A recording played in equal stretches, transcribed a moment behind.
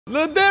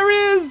There he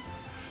is.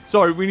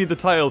 Sorry, we need the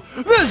title.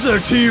 There's a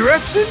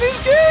T-Rex in this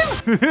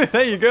game.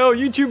 There you go.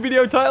 YouTube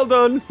video title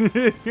done.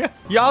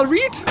 Y'all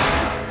read?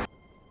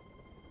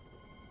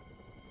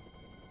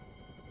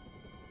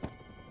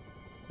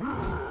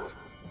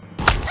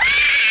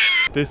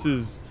 This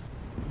is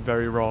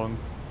very wrong.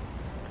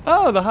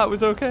 Oh, the hat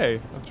was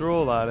okay. After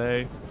all that,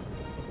 eh?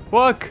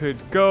 What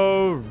could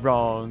go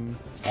wrong?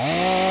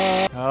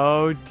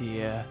 Oh,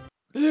 dear.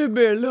 Leave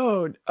me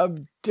alone.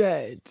 I'm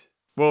dead.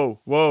 Whoa,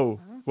 whoa,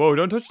 whoa.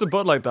 Don't touch the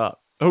butt like that.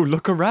 Oh,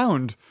 look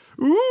around.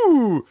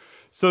 Ooh.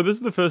 So this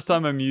is the first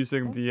time I'm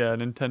using the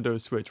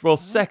Nintendo Switch. Well,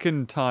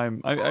 second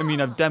time. I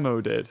mean, I've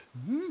demoed it.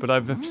 But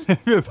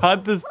I've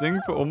had this thing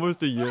for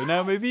almost a year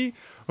now, maybe?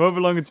 However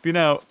long it's been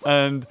out.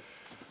 And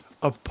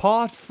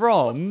apart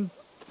from...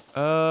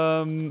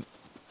 Ooh,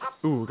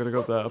 we're gonna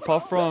go up there.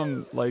 Apart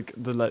from, like,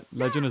 the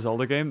Legend of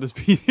Zelda game, there's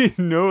been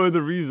no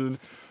other reason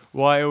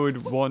why I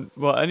would want...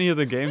 Well, any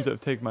other games that have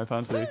taken my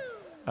fancy.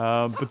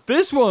 But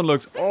this one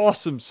looks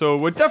awesome, so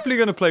we're definitely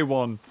going to play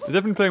one. We're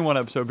definitely playing one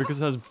episode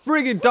because it has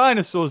friggin'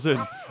 dinosaurs in.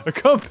 I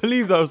can't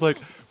believe that. I was like,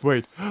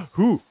 wait,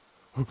 who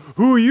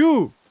are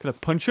you? Can I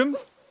punch him?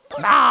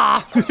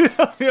 Ah!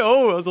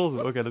 Oh, that's awesome.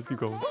 Okay, let's keep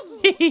going.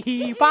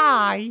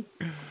 Bye.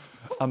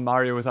 I'm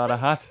Mario without a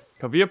hat.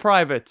 Cover your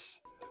privates.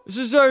 This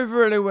is over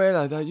really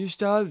well. I thought you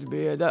startled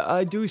me, and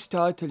I do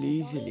startle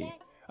easily.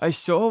 I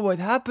saw what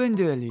happened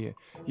earlier.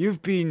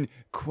 You've been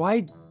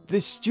quite the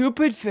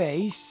stupid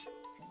face.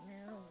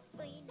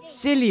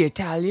 Silly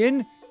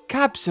Italian,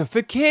 caps are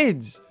for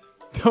kids.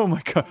 Oh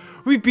my god,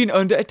 we've been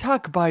under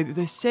attack by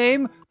the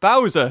same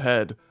Bowser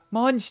head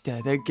monster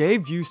that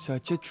gave you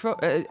such a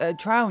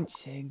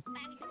trouncing.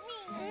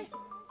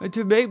 And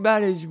to make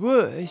matters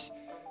worse,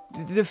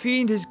 the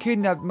fiend has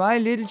kidnapped my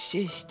little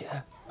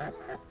sister.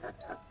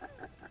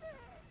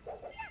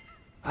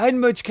 I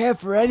hadn't much care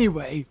for her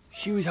anyway.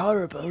 She was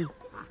horrible.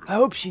 I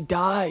hope she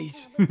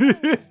dies.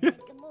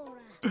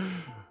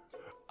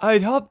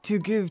 I'd hoped to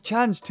give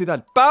chance to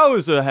that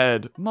Bowser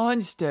head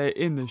monster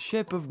in the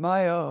ship of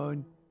my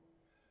own.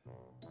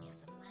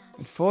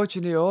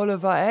 Unfortunately, all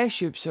of our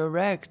airships are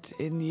wrecked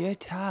in the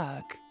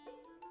attack.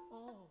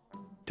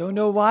 Don't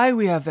know why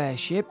we have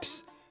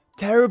airships.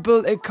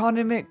 Terrible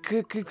economic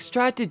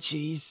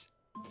strategies.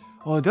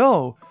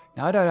 Although,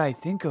 now that I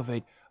think of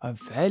it, I'm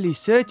fairly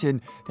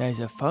certain there's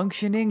a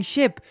functioning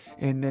ship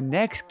in the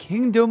next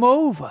kingdom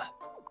over.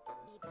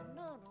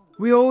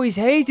 We always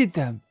hated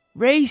them.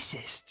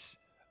 Racists.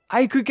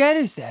 I could get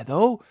us there,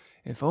 though.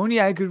 If only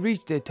I could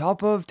reach the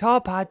top of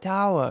Top Hat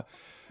Tower.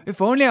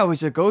 If only I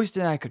was a ghost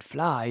and I could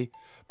fly.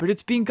 But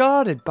it's been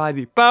guarded by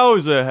the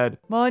Bowser head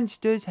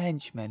monster's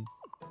henchmen.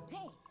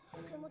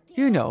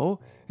 You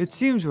know, it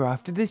seems we're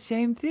after the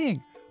same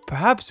thing.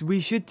 Perhaps we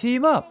should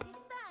team up.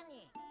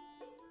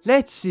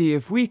 Let's see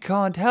if we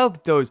can't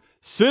help those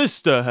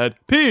Sister Head,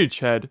 Peach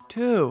Head,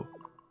 too.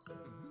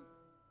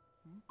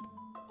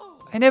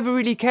 I never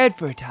really cared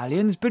for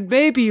Italians, but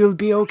maybe you'll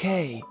be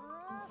okay.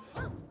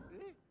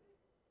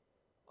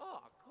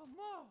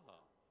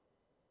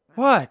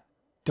 What?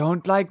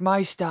 Don't like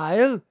my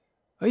style?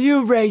 Are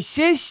you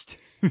racist?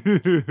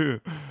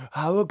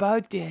 How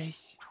about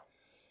this?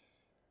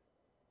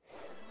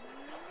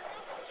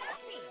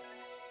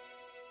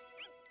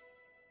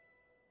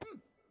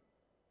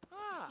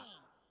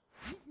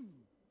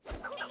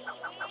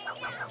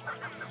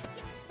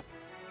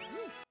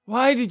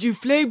 Why did you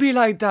flay me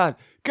like that?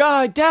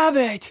 God damn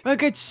it! I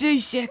get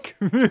seasick.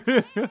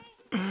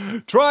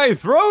 Try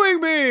throwing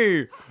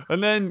me!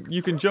 And then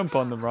you can jump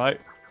on them, right?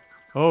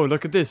 Oh,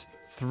 look at this.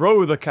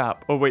 Throw the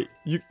cap. Oh, wait.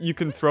 You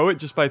can throw it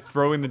just by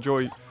throwing the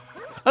joy.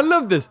 I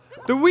love this.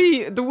 The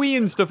Wii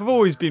and stuff have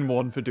always been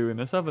one for doing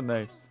this, haven't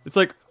they? It's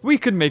like, we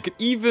could make it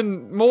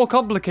even more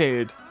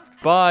complicated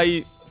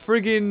by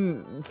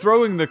friggin'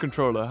 throwing the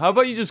controller. How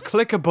about you just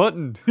click a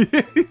button?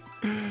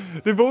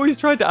 They've always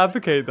tried to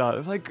advocate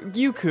that. Like,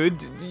 you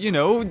could, you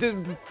know,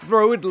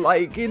 throw it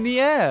like in the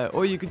air.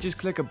 Or you could just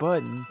click a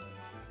button.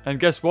 And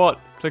guess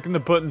what? Clicking the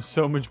button's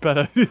so much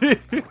better.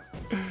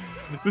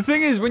 The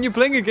thing is, when you're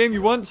playing a game,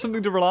 you want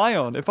something to rely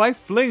on. If I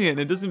fling it and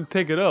it doesn't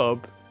pick it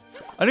up,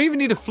 I don't even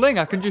need a fling.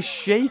 I can just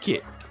shake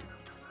it.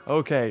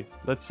 Okay,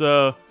 let's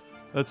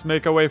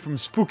make our way from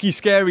spooky,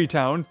 scary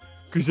town,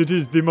 because it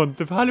is the month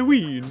of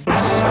Halloween.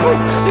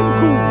 Spooks and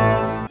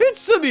ghouls.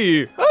 It's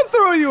me. I'll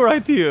throw you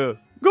right here.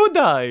 Go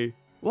die.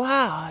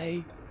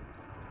 Why?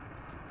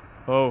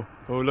 Oh,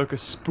 look, a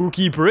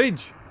spooky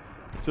bridge.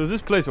 So does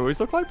this place always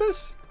look like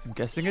this? I'm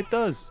guessing it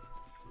does.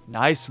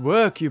 Nice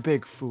work, you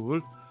big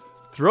fool.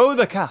 Throw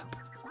the cap.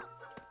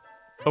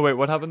 Oh, wait,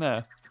 what happened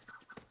there?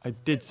 I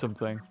did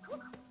something.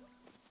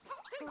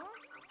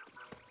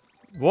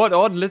 What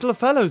odd little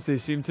fellows. They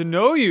seem to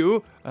know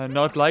you and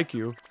not like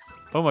you.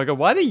 Oh my god,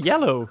 why are they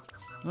yellow?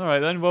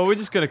 Alright then, well, we're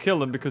just gonna kill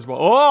them because, well,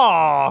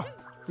 oh!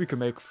 We can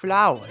make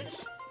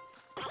flowers.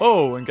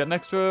 Oh, and get an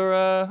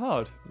extra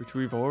heart, which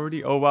we've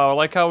already... Oh, wow, I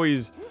like how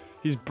he's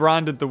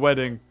branded the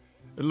wedding.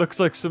 It looks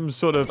like some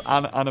sort of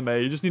anime.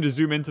 You just need to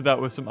zoom into that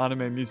with some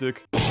anime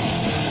music.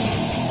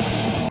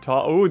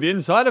 Oh, the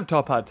inside of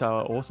Top Hat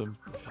Tower. Awesome.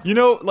 You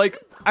know, like,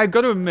 I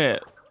gotta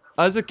admit,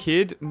 as a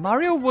kid,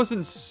 Mario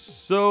wasn't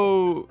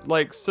so,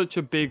 like, such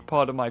a big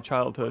part of my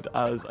childhood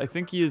as I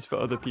think he is for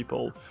other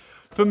people.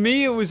 For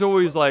me, it was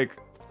always like,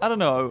 I don't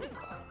know,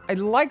 I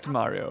liked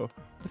Mario.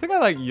 I think I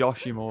like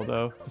Yoshi more,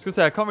 though. I was gonna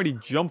say, I can't really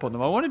jump on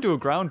them. I want to do a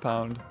ground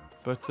pound,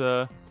 but,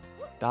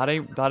 that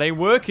ain't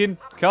working.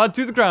 Can't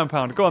do the ground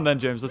pound. Go on then,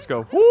 James, let's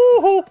go.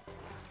 Woohoo!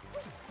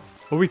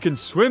 Or we can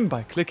swim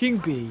by clicking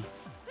B.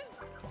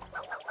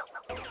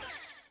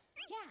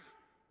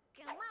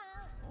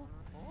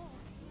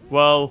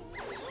 Well,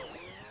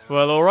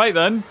 alright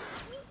then.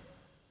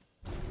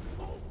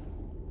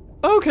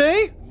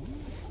 Okay.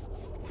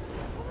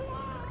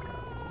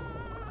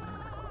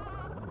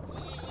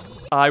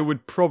 I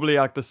would probably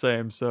act the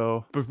same,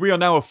 so... But we are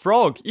now a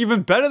frog,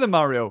 even better than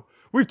Mario.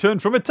 We've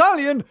turned from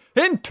Italian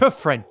into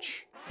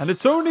French. And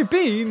it's only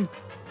been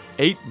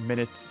 8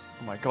 minutes.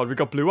 Oh my god, we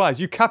got blue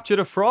eyes. You captured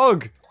a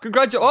frog.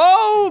 Congratulations.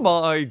 Oh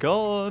my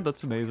god,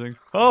 that's amazing.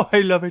 Oh, I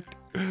love it.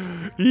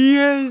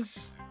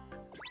 Yes.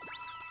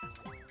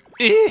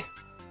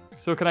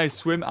 So can I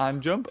swim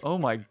and jump? Oh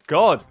my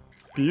god.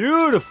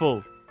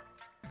 Beautiful.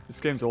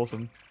 This game's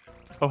awesome.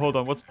 Oh, hold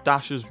on. What's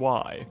dashes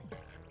Y?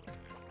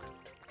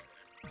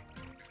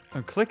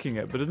 I'm clicking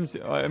it, but it doesn't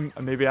see...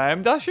 maybe I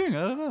am dashing?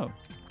 I don't know.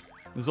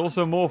 There's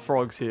also more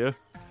frogs here.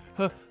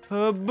 Can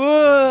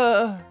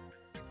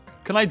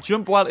I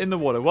jump while in the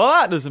water? Well,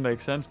 that doesn't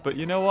make sense, but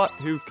you know what?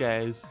 Who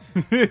cares?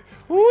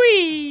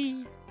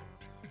 Whee!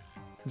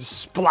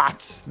 Just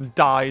splats and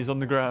dies on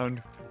the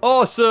ground.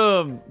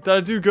 Awesome! Did I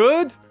do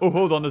good? Oh,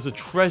 hold on. There's a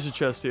treasure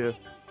chest here.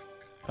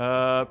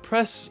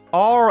 Press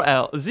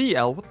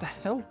ZL. What the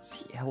hell?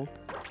 ZL?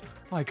 Oh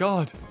my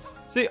god.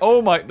 See,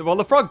 oh my... Well,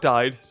 the frog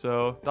died,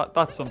 so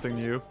that's something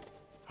new.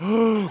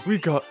 We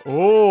got...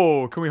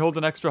 Oh, can we hold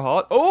an extra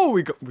heart? Oh,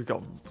 we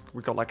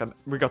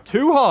got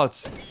 2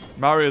 hearts.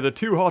 Mario the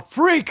 2-heart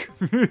freak.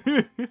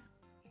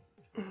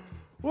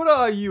 What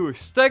are you, a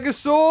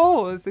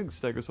stegosaur? I think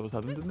stegosaurs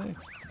had them, didn't they?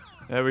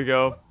 There we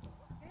go.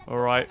 All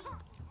right.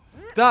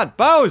 That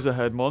Bowser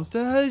head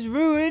monster has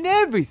ruined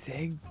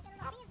everything.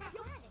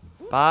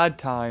 Bad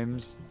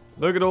times.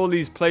 Look at all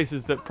these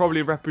places that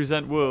probably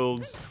represent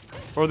worlds.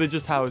 Or are they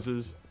just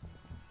houses?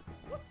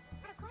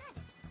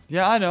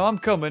 Yeah, I know. I'm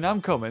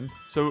coming.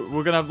 So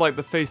we're going to have, like,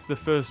 the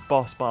first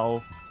boss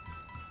battle.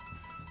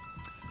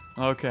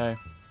 Okay.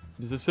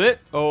 Is this it?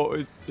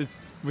 Oh,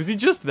 was he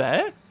just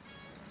there?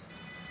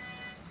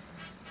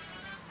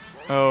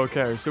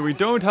 Okay, so we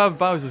don't have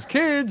Bowser's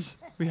kids.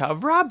 We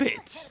have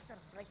rabbits.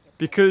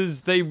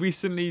 Because they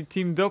recently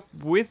teamed up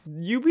with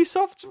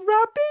Ubisoft's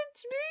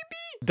rabbits,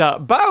 maybe?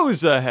 That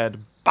Bowser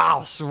head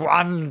boss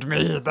warned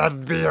me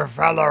there'd be a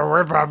fellow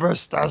with a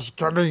mustache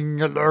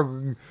coming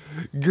along.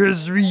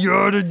 Guess we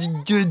ought to...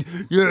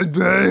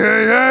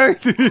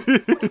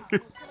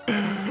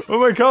 Oh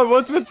my god,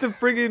 what's with the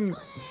friggin'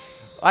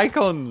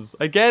 icons?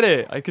 I get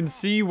it. I can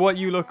see what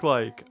you look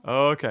like.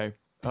 Okay.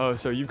 Oh,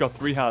 so you've got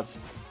 3 hats.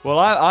 Well,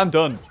 I'm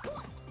done.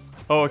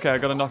 Oh, okay, I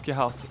gotta knock your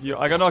hat.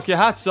 I gotta knock your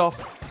hats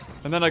off.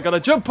 And then I gotta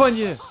jump on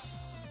you.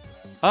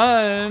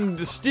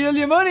 And steal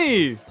your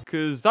money.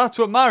 Because that's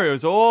what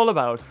Mario's all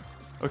about.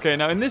 Okay,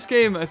 now in this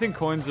game, I think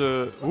coins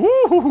are...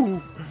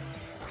 Woo!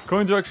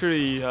 Coins are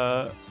actually,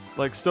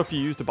 like, stuff you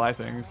use to buy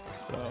things.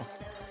 So...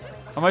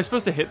 Am I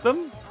supposed to hit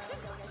them?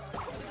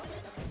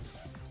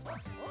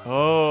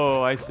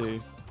 Oh, I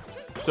see.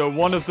 So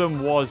one of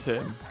them was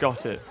him.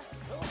 Got it.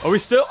 Are we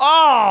still...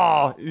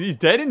 Ah! Oh, he's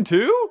dead in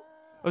 2?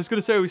 I was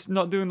gonna say, we're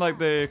not doing, like,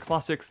 the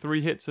classic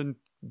 3 hits and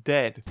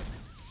dead.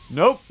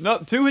 Nope,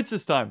 2 hits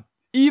this time.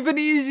 Even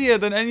easier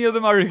than any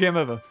other Mario game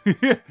ever.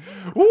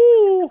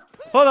 Woo!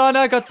 Hold on,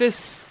 I got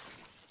this.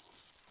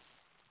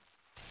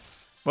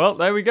 Well,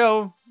 there we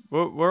go.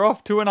 We're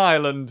off to an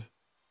island.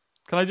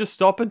 Can I just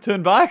stop and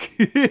turn back?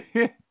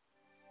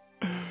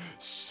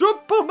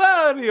 Super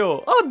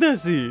Mario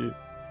Odyssey.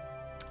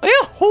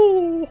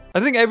 Yahoo! I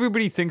think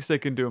everybody thinks they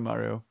can do a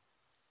Mario.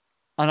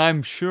 And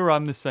I'm sure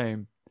I'm the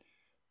same.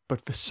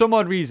 But for some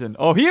odd reason...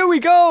 Oh, here we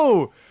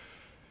go!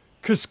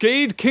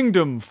 Cascade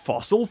Kingdom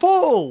Fossil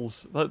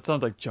Falls. That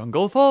sounds like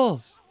Jungle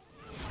Falls.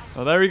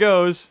 Oh, there he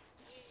goes.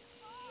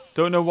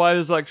 Don't know why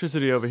there's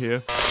electricity over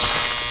here.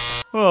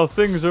 Well,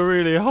 things are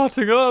really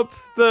hotting up.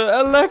 The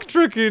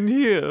electric in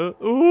here.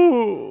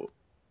 Ooh.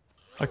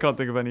 I can't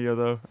think of any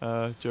other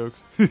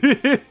jokes.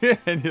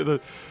 Any other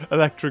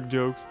electric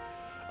jokes.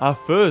 Our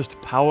first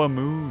power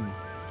moon.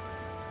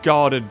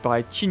 Guarded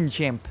by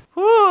Chinchamp.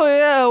 Oh,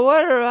 yeah,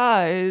 what a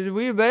ride.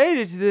 We made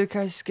it to the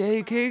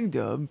Cascade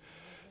Kingdom.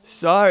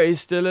 Sorry,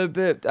 still a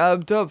bit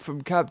amped up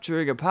from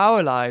capturing a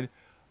power line.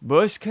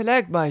 Must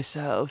collect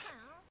myself.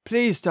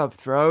 Please stop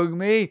throwing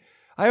me.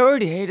 I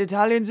already hate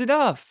Italians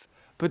enough.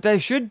 But there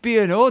should be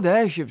an old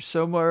airship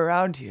somewhere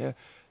around here.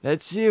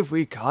 Let's see if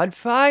we can't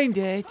find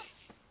it.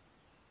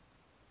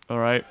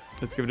 Alright,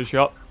 let's give it a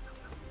shot.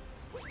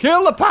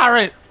 Kill the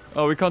parrot!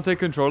 Oh, we can't take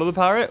control of the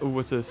parrot? Oh,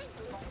 what's this?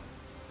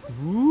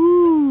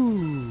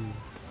 Ooh.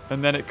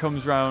 And then it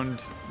comes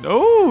round.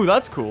 Oh,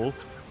 that's cool.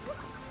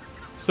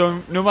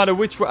 So no matter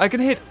which way, I can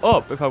hit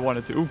up if I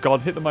wanted to. Oh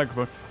God, hit the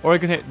microphone. Or I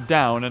can hit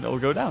down and it'll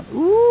go down.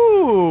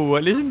 Ooh,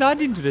 well, isn't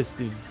that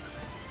interesting?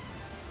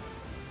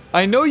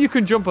 I know you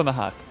can jump on the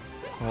hat.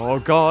 Oh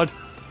God,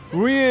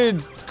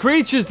 weird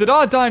creatures that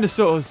are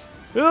dinosaurs.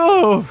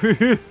 Oh,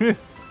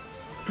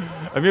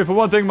 I'm here for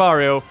one thing,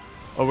 Mario.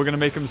 Oh, we're gonna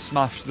make him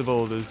smash the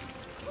boulders.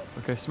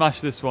 Okay,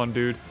 smash this one,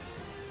 dude.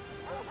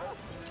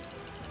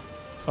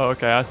 Oh,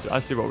 okay, I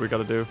see what we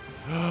gotta do.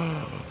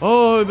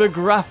 Oh, the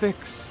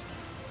graphics.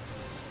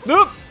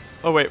 Nope.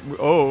 Oh, wait.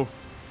 Oh.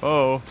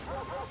 Oh.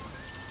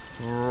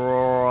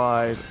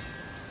 Right.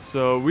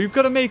 So, we've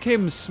got to make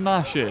him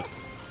smash it.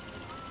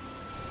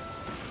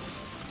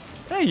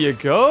 There you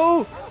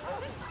go.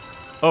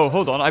 Oh,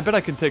 hold on. I bet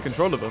I can take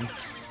control of him.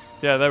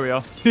 Yeah, there we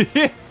are.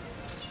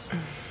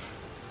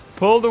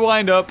 Pull the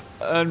wind up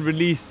and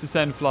release to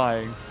send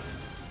flying.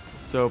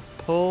 So,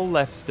 pull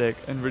left stick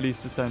and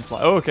release to send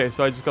flying. Oh, okay,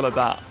 so I just got like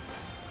that.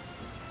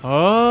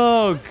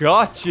 Oh,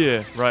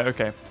 gotcha. Right,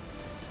 okay.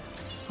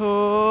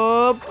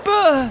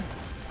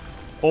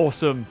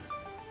 Awesome.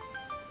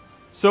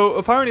 So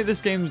apparently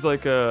this game's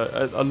like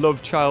a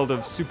love child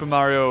of Super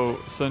Mario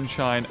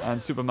Sunshine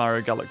and Super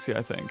Mario Galaxy,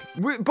 I think.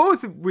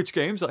 Both of which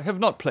games I have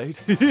not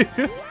played.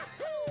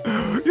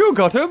 You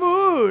got a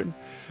moon!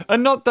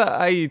 And not that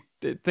I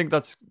think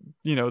that's,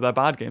 you know, they're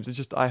bad games. It's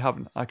just I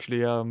haven't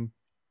actually, I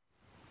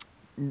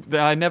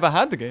never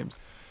had the games.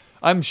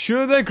 I'm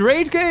sure they're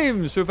great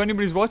games. So if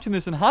anybody's watching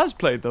this and has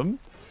played them,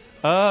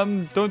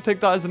 don't take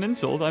that as an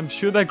insult. I'm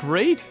sure they're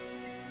great.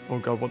 Oh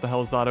God, what the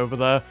hell is that over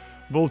there?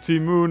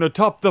 Multi-moon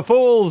atop the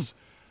falls.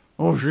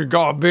 Oh, she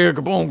got big,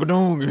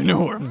 bongadong. You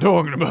know what I'm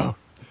talking about.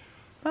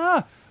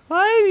 Ah,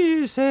 why did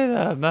you say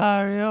that,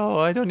 Mario?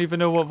 I don't even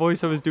know what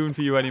voice I was doing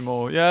for you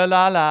anymore. Yeah,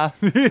 la la.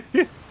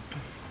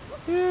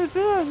 Is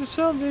there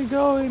something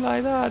going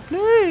like that?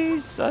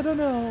 Please, I don't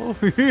know.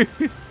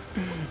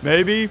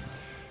 Maybe.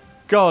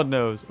 God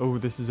knows. Oh,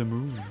 this is a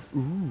moon.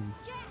 Ooh.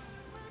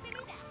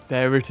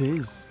 There it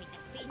is.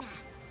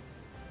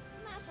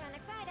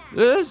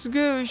 Let's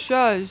give a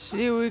shot,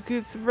 see what we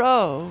could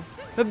throw.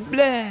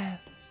 Blah.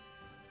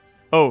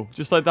 Oh,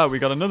 just like that, we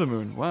got another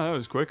moon. Wow, that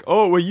was quick.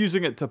 Oh, we're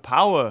using it to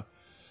power.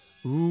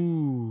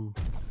 Ooh.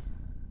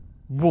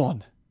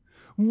 One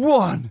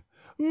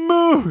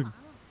moon.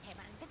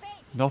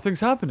 Nothing's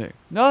happening.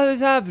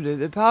 Nothing's happening.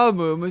 The power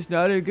moon must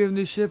not have given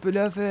the ship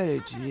enough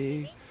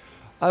energy.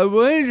 I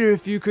wonder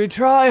if you could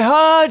try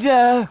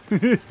harder.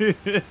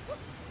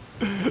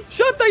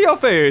 Shut your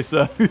face.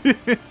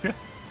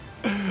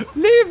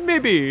 Leave me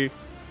be.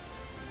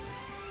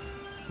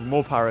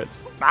 More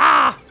parrots.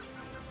 Ah!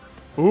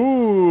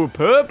 Ooh,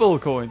 purple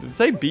coins. Did it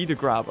say B to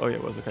grab? Oh, yeah,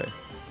 it was okay.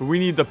 But we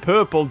need the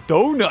purple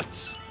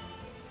donuts.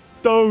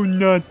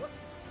 Donut.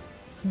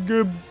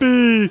 Good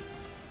B.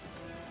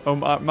 Oh,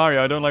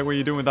 Mario, I don't like what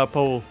you're doing with that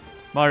pole.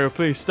 Mario,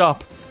 please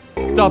stop.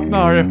 Stop,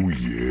 Mario.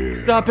 Yeah.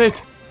 Stop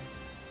it.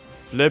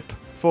 Flip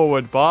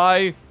forward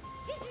by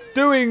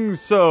doing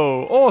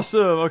so.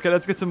 Awesome. Okay,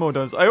 let's get some more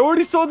donuts. I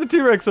already saw the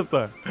T-Rex up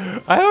there.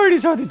 I already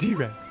saw the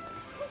T-Rex.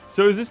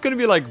 So is this going to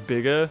be like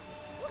bigger?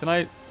 Can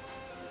I...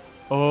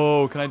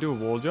 Oh, can I do a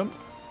wall jump?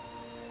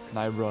 Can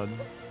I run?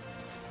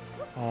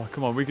 Oh,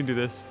 come on. We can do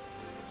this.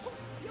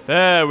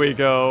 There we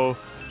go.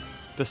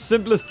 The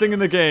simplest thing in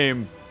the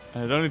game.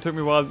 And it only took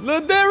me a while.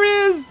 Look, there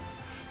he is.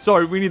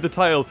 Sorry, we need the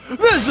title.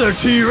 There's a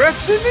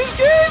T-Rex in this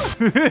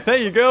game. There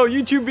you go.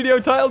 YouTube video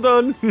title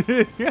done.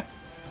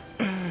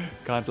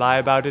 Can't lie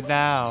about it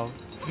now.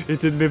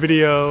 It's in the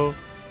video.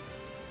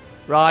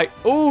 Right.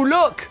 Oh,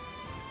 look.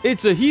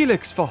 It's a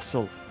helix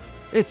fossil.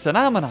 It's an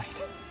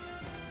ammonite.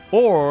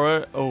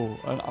 Or, oh,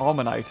 an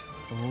ammonite.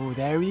 Oh,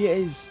 there he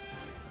is.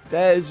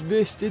 There's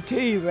Mr.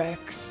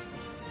 T-Rex.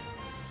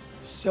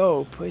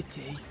 So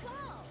pretty.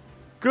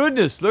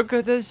 Goodness, look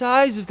at the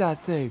size of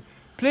that thing.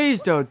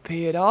 Please don't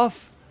pee it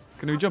off.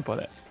 Can we jump on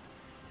it?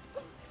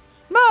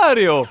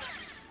 Mario!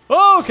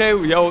 Oh, okay,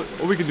 yo,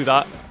 we can do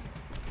that.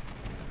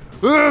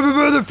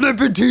 Oh, the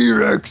flipping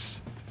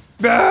T-Rex!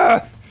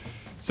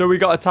 So we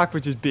got attack,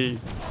 which is B.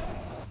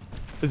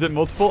 Is it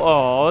multiple?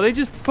 Oh, they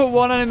just put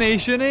one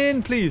animation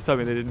in. Please tell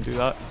me they didn't do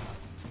that.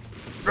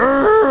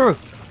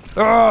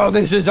 Oh,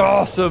 this is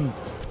awesome.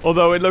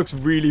 Although it looks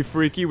really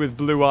freaky with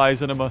blue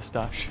eyes and a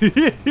mustache.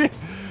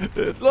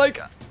 Like,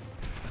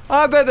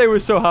 I bet they were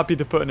so happy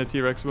to put in a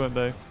T-Rex, weren't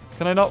they?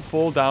 Can I not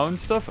fall down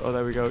stuff? Oh,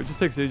 there we go. It just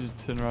takes ages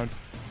to turn around.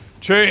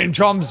 Chain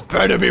chomps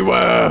better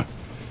beware.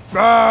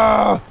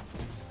 Ah!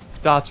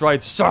 That's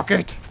right, suck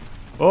it.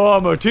 Oh,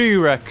 I'm a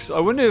T-Rex. I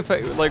wonder if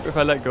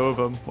I let go of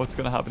him, what's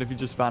going to happen if he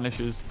just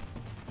vanishes.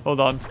 Hold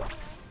on.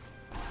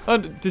 Oh,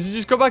 did he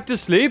just go back to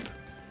sleep?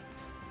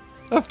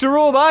 After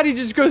all that, he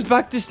just goes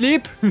back to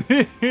sleep?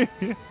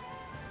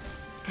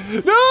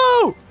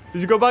 No! Did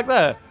he go back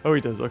there? Oh,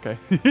 he does. Okay.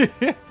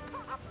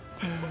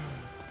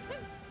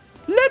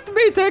 Let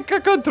me take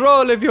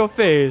control of your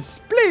face,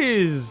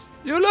 please.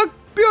 You look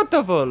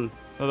beautiful.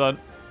 Hold on.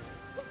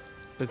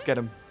 Let's get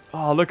him.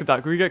 Oh, look at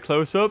that. Can we get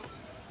close up?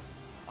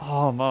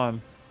 Oh,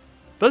 man.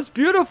 That's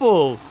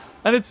beautiful.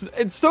 And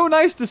it's so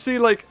nice to see,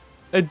 like,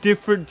 a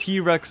different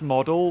T-Rex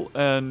model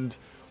and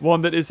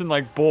one that isn't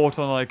like bought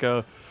on like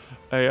a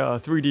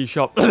 3D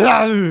shop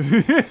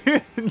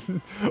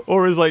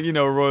or is like, you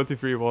know, a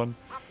royalty-free one.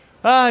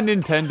 Ah,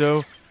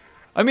 Nintendo.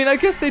 I mean, I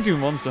guess they do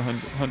Monster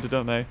Hunter,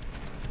 don't they?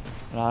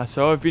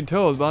 So I've been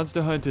told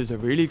Monster Hunter is a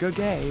really good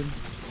game.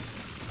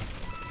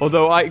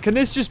 Although, can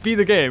this just be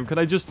the game? Can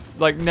I just,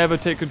 like, never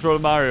take control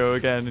of Mario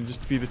again and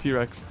just be the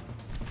T-Rex?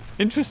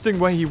 Interesting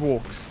way he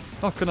walks.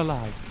 Not gonna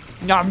lie.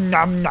 Nom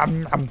nom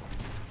nom nom.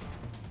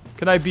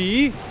 Can I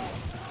be?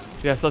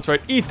 Yes, that's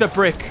right. Eat the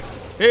brick.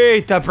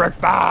 Eat the brick.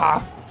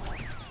 Bah!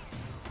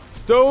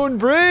 Stone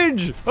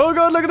bridge. Oh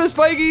god, look at the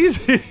spikies.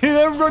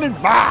 They're running.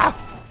 Bah!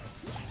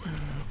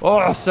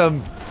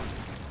 Awesome.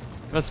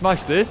 Let's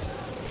smash this.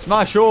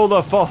 Smash all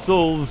the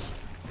fossils.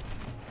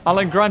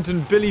 Alan Grant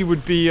and Billy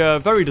would be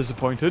very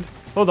disappointed.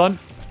 Hold on.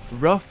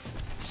 Rough,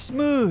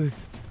 smooth.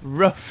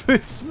 Rough,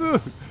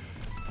 smooth.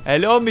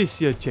 Hello,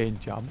 Monsieur Chain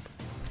Jump.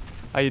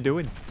 How you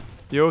doing?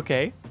 You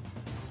okay?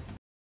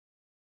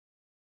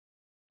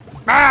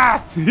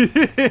 Ah! He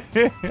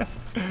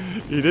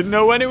didn't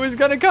know when it was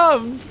gonna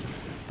come.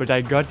 But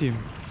I got him.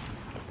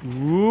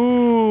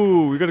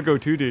 Ooh, we gotta go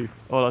 2D.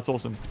 Oh, that's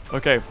awesome.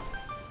 Okay.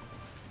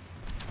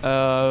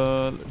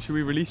 Should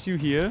we release you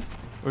here?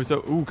 Or is that...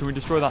 Ooh, can we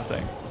destroy that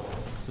thing?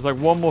 There's like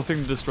one more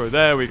thing to destroy.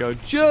 There we go.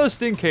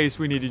 Just in case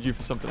we needed you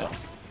for something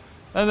else.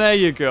 And there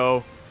you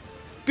go.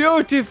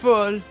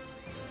 Beautiful.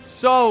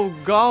 So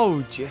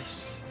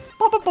gorgeous.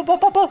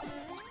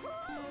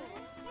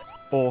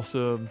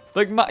 Awesome.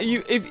 Like,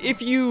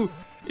 if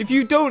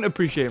you don't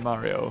appreciate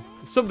Mario,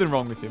 there's something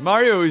wrong with you.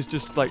 Mario is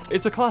just like,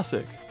 it's a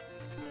classic.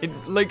 It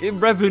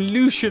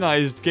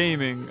revolutionized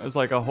gaming as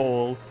like a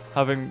whole.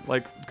 Having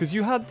like, because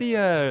you had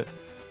the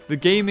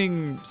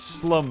gaming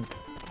slump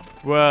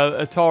where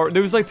Atari,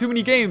 there was like too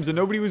many games and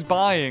nobody was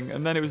buying,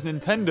 and then it was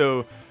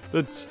Nintendo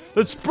that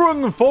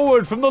sprung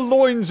forward from the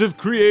loins of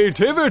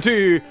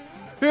creativity.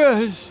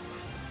 Yes.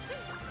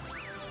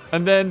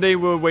 And then they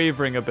were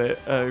wavering a bit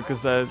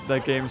because their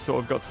games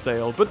sort of got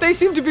stale. But they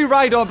seem to be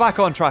back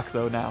on track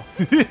though now.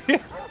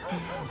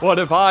 What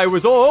if I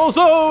was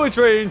also a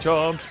train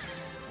chomp?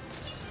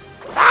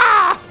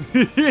 Ah!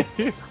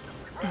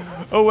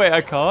 Oh wait,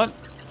 I can't.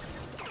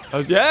 Oh,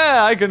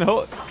 yeah, I can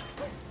hold.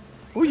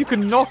 Oh, you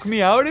can knock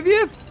me out of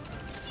here?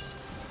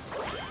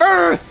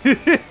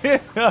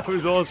 That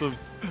was awesome.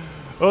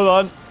 Hold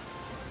on.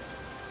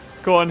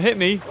 Go on, hit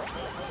me.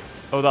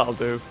 Oh, that'll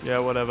do. Yeah,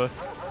 whatever.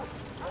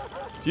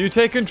 If you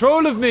take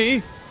control of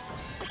me,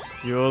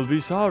 you'll be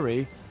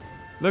sorry.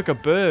 Look, a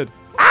bird.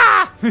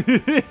 Ah!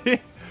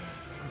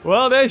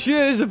 Well, there she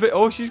is. A bit.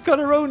 Oh, she's got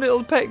her own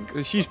little pet.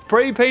 She's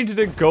spray painted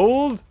it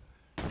gold.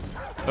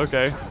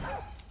 Okay.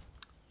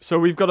 So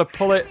we've got to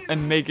pull it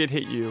and make it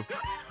hit you.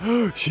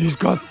 She's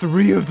got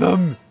 3 of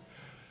them.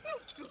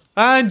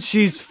 And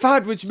she's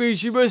fat, which means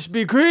she must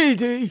be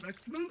greedy.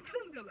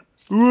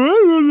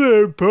 Why will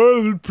they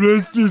pile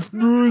precious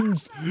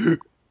moons?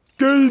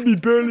 Tell me,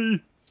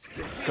 belly.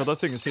 God, that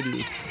thing is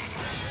hideous.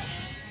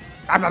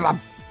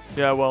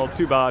 Yeah, well,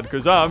 too bad,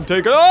 because I'm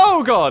taking...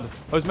 Oh, God!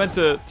 I was meant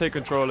to take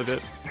control of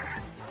it.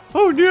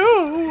 Oh,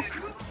 no!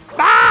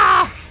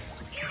 Ah!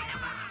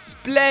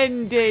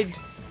 Splendid!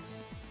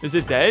 Is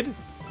it dead?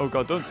 Oh,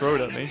 God, don't throw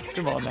it at me.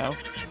 Come on, now.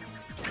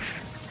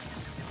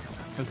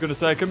 I was going to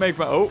say, I can make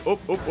my... Oh,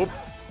 up, up, up.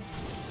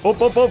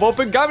 Up, up, up, up,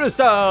 in Gamma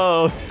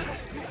style!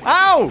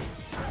 Ow!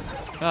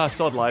 Ah,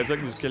 sod lives. I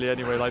can just kill you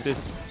anyway, like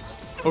this.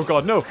 Oh,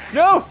 God, no.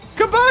 No!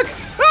 Come back!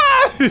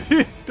 Ah!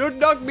 Don't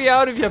knock me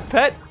out of your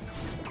pet.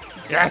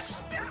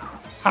 Yes!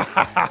 Ha,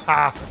 ha, ha,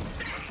 ha.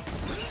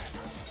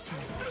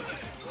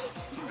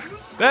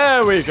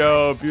 There we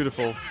go.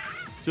 Beautiful.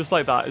 Just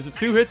like that. Is it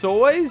 2 hits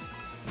always?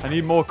 I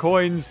need more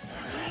coins.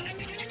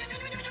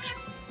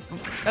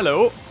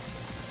 Hello.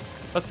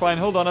 That's fine.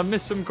 Hold on. I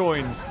missed some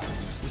coins.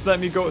 Just let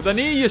me go. Then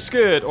here you're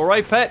scared. All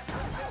right, pet?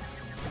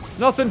 It's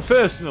nothing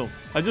personal.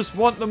 I just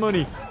want the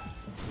money.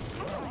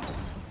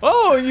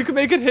 Oh, you can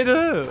make it hit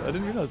her. I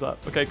didn't realize that.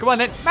 Okay, come on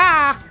then.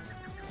 Ah!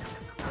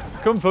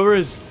 Come for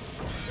us.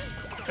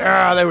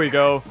 Ah, there we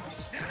go.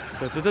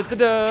 Oh,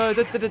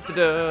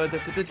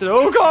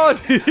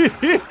 God.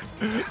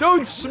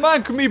 Don't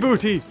smack me,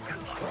 booty.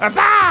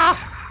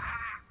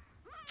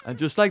 And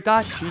just like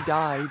that, she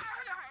died.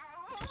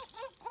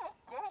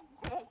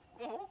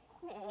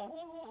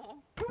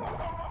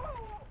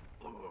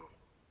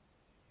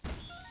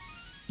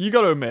 You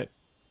gotta admit,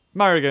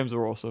 Mario games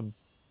are awesome.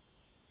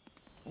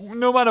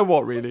 No matter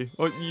what, really.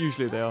 Or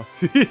usually they are.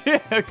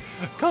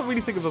 Can't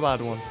really think of a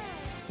bad one.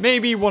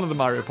 Maybe one of the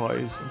Mario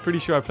parties. I'm pretty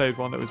sure I played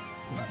one that was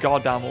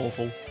goddamn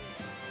awful.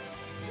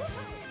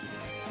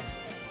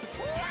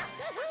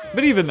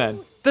 But even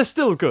then, they're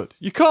still good.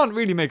 You can't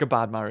really make a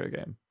bad Mario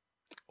game.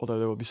 Although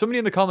there will be somebody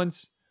in the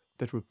comments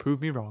that will prove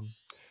me wrong.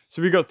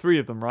 So we got 3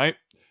 of them, right?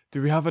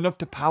 Do we have enough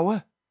to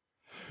power?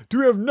 Do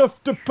we have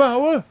enough to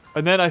power?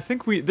 And then I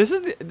think this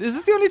is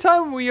the only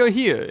time we are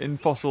here in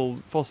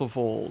Fossil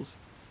Falls.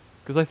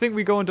 Because I think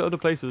we go into other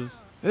places.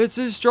 It's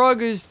as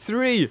strong as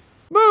 3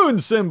 moon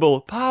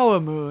symbol. Power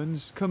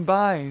moons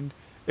combined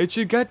It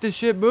should get the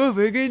ship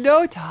moving in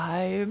no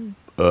time.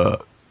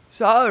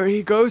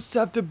 Sorry, ghosts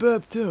have to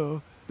burp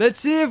too. Let's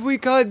see if we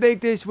can't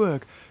make this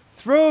work.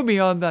 Throw me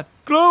on that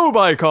globe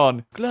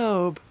icon.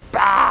 Globe.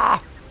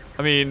 Bah!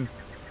 I mean,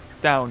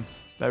 down.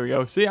 There we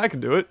go. See, I can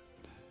do it.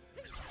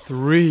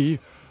 3.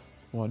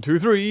 1, 2,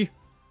 3.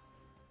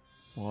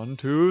 1,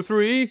 2,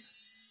 3.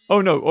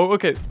 Oh, no. Oh,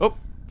 okay. Oh,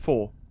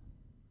 4.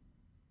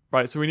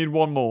 Right, so we need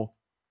one more.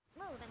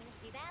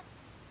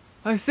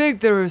 I think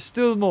there are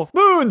still more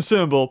moon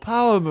symbol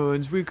power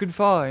moons we could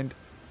find.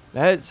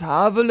 Let's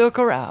have a look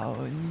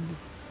around.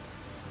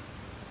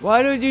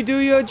 Why don't you do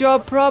your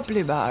job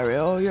properly,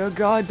 Mario? You're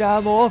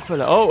goddamn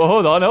awful. Oh,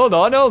 hold on, hold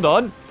on, hold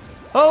on.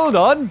 Hold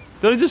on.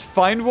 Did I just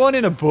find one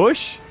in a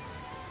bush?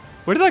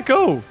 Where did that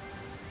go?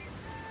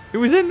 It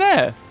was in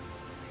there.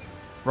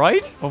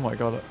 Right? Oh my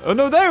god. Oh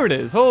no, there it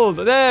is. Hold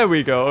on. There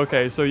we go.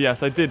 Okay, so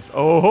yes, I did.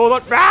 Oh, hold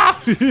on.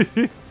 Ah!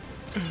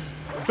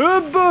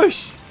 A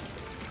bush.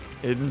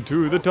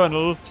 Into the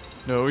tunnel.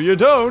 No, you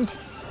don't.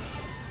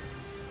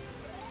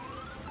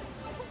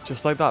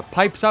 Just like that.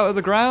 Pipes out of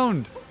the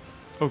ground.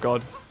 Oh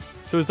god.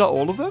 So is that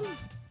all of them?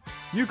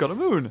 You got a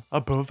moon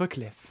above a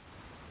cliff.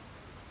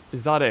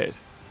 Is that it?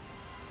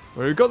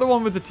 Well, we've got the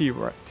one with the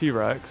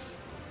T.rex.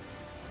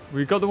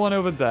 We've got the one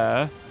over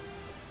there.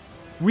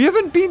 We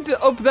haven't been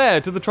up there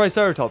to the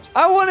Triceratops.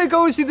 I want to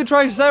go see the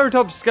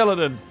Triceratops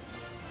skeleton.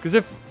 Because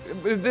if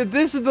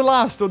this is the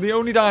last or the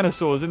only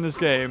dinosaurs in this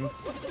game,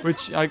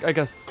 which I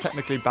guess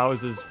technically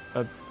Bowser's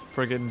a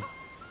friggin'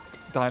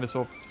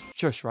 dinosaur.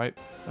 Shush, right?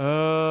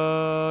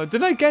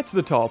 Did I get to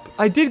the top?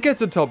 I did get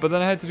to the top, but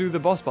then I had to do the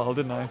boss battle,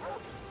 didn't I?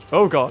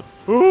 Oh god.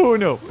 Oh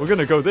no, we're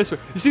gonna go this way.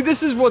 You see,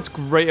 this is what's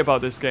great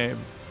about this game.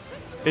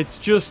 It's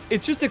just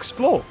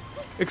explore.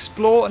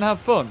 Explore and have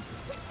fun.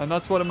 And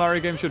that's what a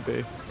Mario game should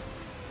be.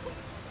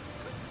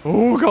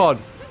 Oh god.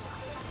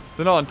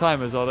 They're not on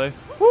timers, are they?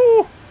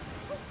 Woo!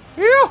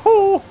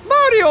 Yoo-hoo!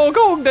 Mario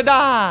going to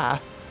die!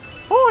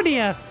 Oh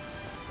dear!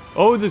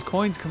 Oh, there's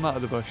coins come out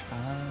of the bush.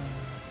 Ah.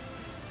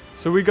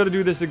 So we got to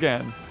do this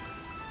again.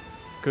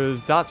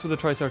 Because that's where the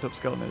Triceratops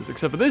skeleton is.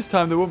 Except for this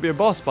time there won't be a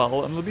boss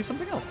battle and it'll be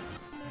something else.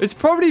 It's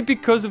probably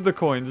because of the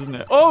coins, isn't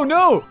it? Oh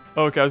no!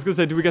 Okay, I was going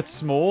to say, do we get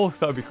small?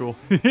 That would be cool.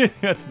 I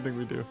didn't think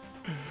we do.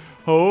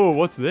 Oh,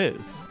 what's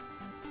this?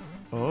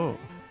 Oh.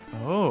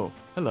 Oh.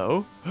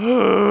 Hello.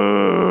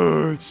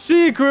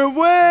 Secret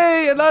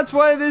way! And that's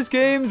why this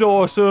game's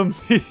awesome.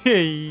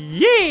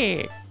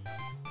 Yeah!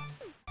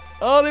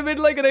 Oh, they made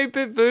like an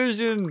 8-bit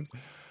version.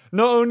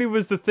 Not only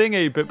was the thing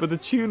 8-bit, but the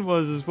tune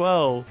was as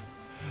well.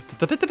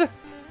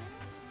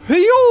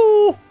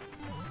 Hey-yo!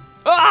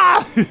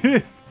 Ah!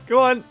 Go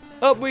on.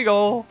 Up we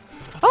go.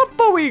 Up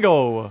we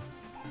go.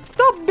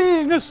 Stop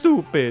being a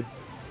stupid.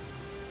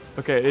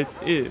 Okay,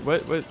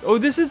 what? Oh,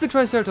 this is the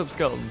Triceratops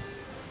skeleton.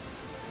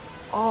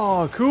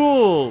 Oh,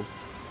 cool.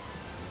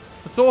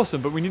 That's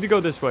awesome, but we need to go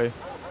this way.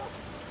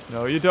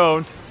 No, you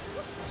don't.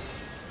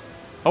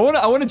 I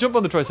want to jump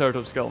on the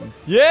Triceratops skeleton.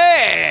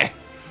 Yeah!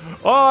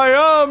 I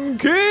am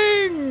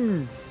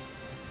king!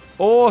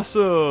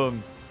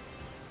 Awesome.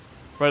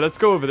 Right, let's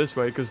go over this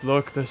way, because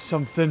look, there's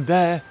something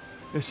there.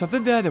 There's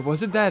something there that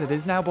wasn't there that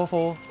is now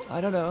before. I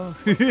don't know.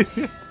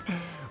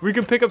 We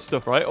can pick up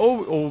stuff, right?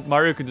 Oh,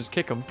 Mario can just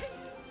kick him.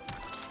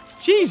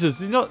 Jesus,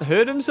 he's not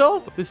hurt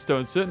himself? This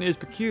stone certainly is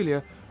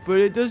peculiar, but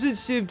it doesn't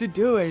seem to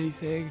do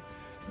anything.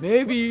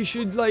 Maybe you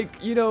should, like,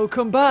 you know,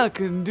 come back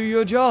and do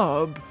your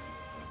job.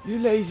 You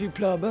lazy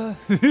plumber.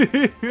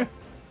 You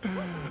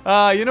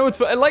know what's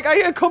fun? Like, I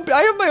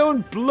have my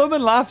own Blum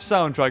and Laugh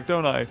soundtrack,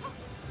 don't I?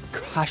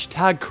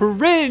 Hashtag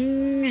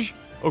cringe.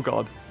 Oh,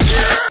 God.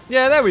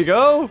 Yeah, there we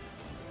go.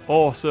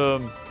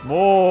 Awesome.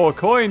 More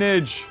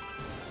coinage.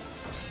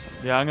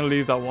 Yeah, I'm going to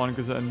leave that one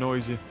because it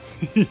annoys you.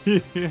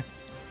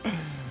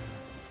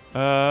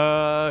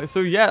 So,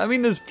 yeah, I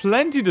mean, there's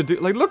plenty to do.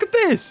 Like, look at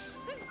this.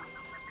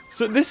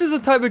 So, this is a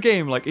type of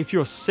game, like, if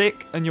you're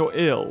sick and you're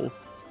ill,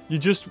 you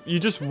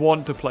just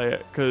want to play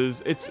it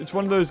because it's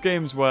one of those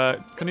games where...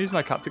 Can I use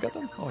my cap to get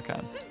them? Oh, I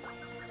can.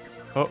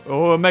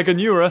 Oh, a Mega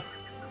Neura.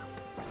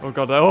 Oh,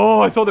 God.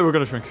 Oh, I thought they were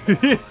going to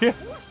shrink.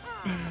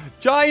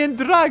 Giant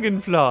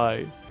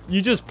dragonfly.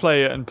 You just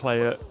play it and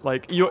play it.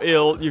 Like, you're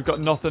ill. You've got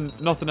nothing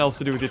else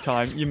to do with your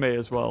time. You may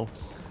as well.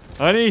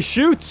 And he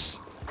shoots.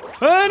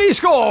 And he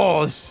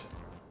scores.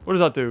 What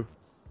does that do?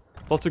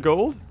 Lots of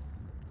gold?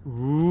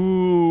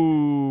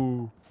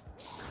 Ooh.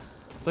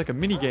 It's like a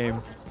mini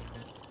game.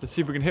 Let's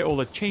see if we can hit all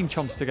the chain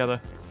chomps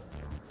together.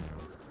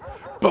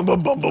 Bum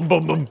bum bum bum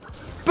bum bum.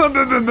 Bum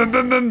bum bum bum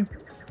bum bum.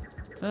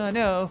 Oh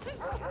no.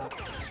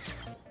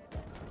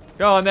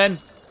 Go on then.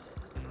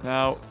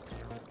 Now,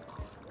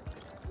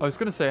 I was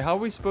gonna say, how are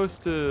we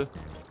supposed to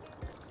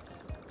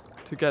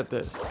get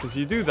this? Because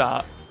you do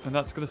that, and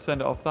that's gonna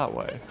send it off that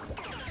way.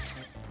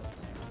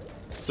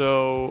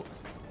 So,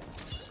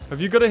 have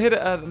you got to hit it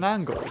at an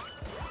angle?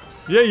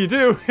 Yeah, you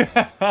do.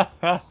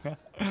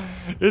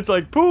 It's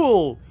like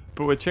pool,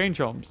 but with chain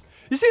chomps.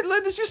 You see,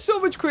 there's just so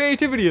much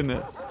creativity in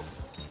this.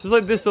 Just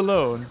like this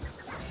alone.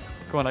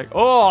 Come on, like,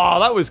 oh,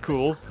 that was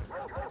cool.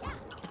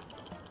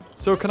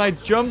 So can I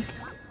jump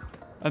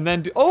And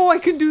then do... Oh, I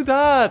can do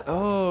that.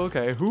 Oh,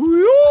 okay.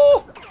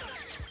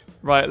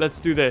 Right, let's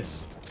do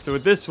this. So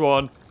with this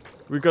one,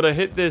 we've got to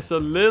hit this a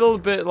little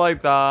bit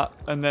like that.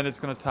 And then it's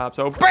going to tap.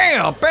 So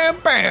bam, bam,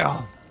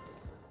 bam.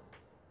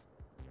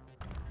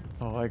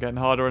 Oh, I'm getting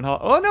harder and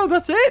harder. Oh, no,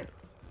 that's it.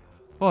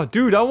 Oh,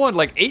 dude, I want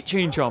like 8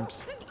 chain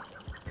chomps.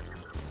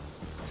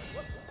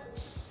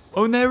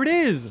 Oh, and there it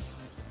is.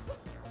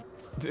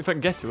 If I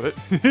can get to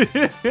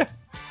it.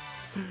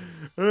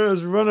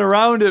 Let's run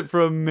around it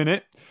for a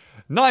minute.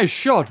 Nice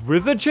shot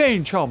with the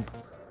chain chomp.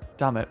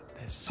 Damn it.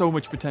 There's so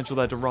much potential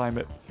there to rhyme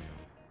it.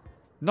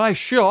 Nice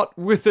shot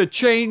with a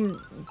chain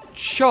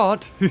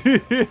shot.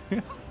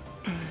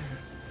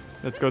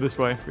 Let's go this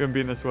way. We haven't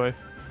been this way.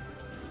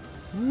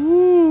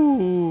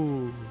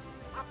 Ooh.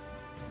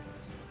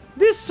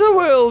 This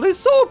world is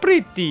so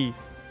pretty.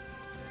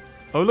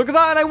 Oh, look at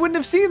that. And I wouldn't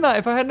have seen that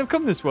if I hadn't have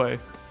come this way.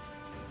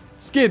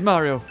 Skid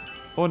Mario.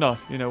 Or not.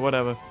 You know,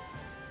 whatever.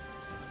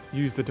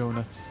 Use the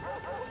donuts.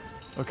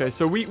 Okay,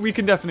 so we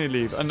can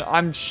definitely leave. And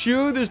I'm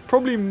sure there's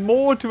probably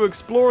more to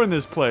explore in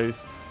this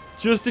place.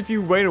 Just if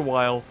you wait a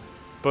while.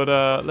 But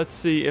let's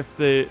see if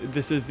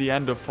this is the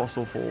end of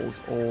Fossil Falls.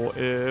 Or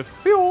if...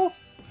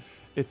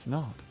 It's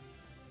not.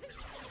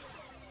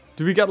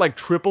 Do we get like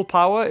triple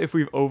power if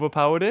we've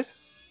overpowered it?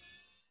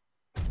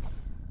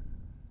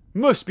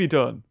 Must be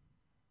done.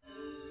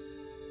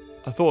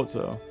 I thought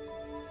so.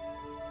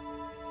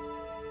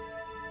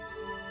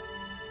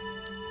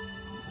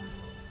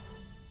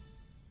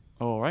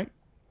 Alright.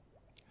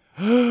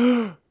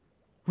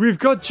 We've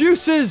got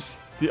juices!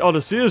 The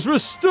Odyssey is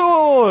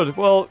restored!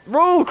 Well,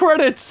 roll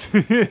credits!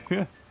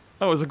 That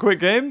was a quick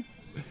game.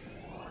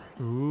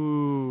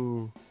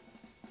 Ooh.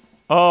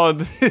 Oh,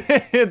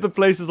 the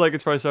place is like a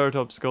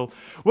Triceratops skull.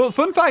 Well,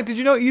 fun fact, did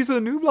you know Isla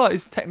Nublar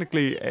is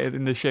technically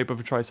in the shape of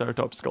a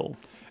Triceratops skull?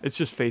 It's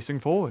just facing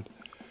forward.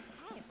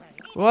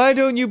 Why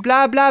don't you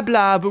blah blah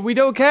blah, but we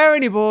don't care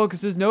anymore because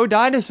there's no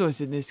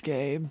dinosaurs in this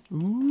game.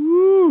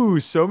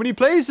 Ooh, so many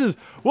places.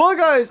 Well,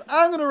 guys,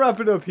 I'm going to wrap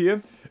it up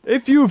here.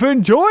 If you've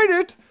enjoyed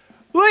it,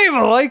 leave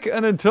a like,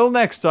 and until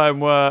next time,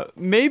 where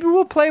maybe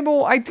we'll play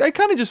more. I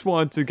kind of just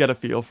wanted to get a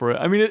feel for it.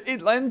 I mean,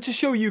 and to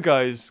show you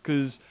guys,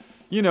 because,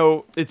 you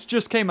know, it's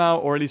just came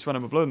out, or at least when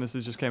I'm uploading this,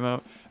 it just came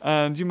out,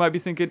 and you might be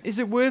thinking, is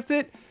it worth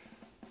it?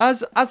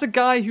 As a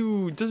guy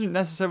who doesn't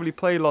necessarily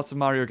play lots of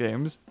Mario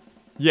games,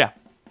 yeah.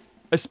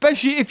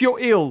 Especially if you're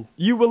ill,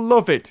 you will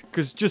love it.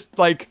 Because just,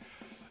 like,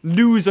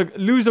 lose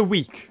a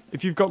week.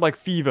 If you've got, like,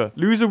 fever.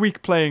 Lose a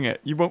week playing it.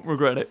 You won't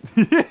regret it.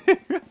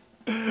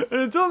 And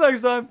until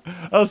next time,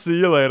 I'll see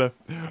you later.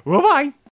 Bye-bye.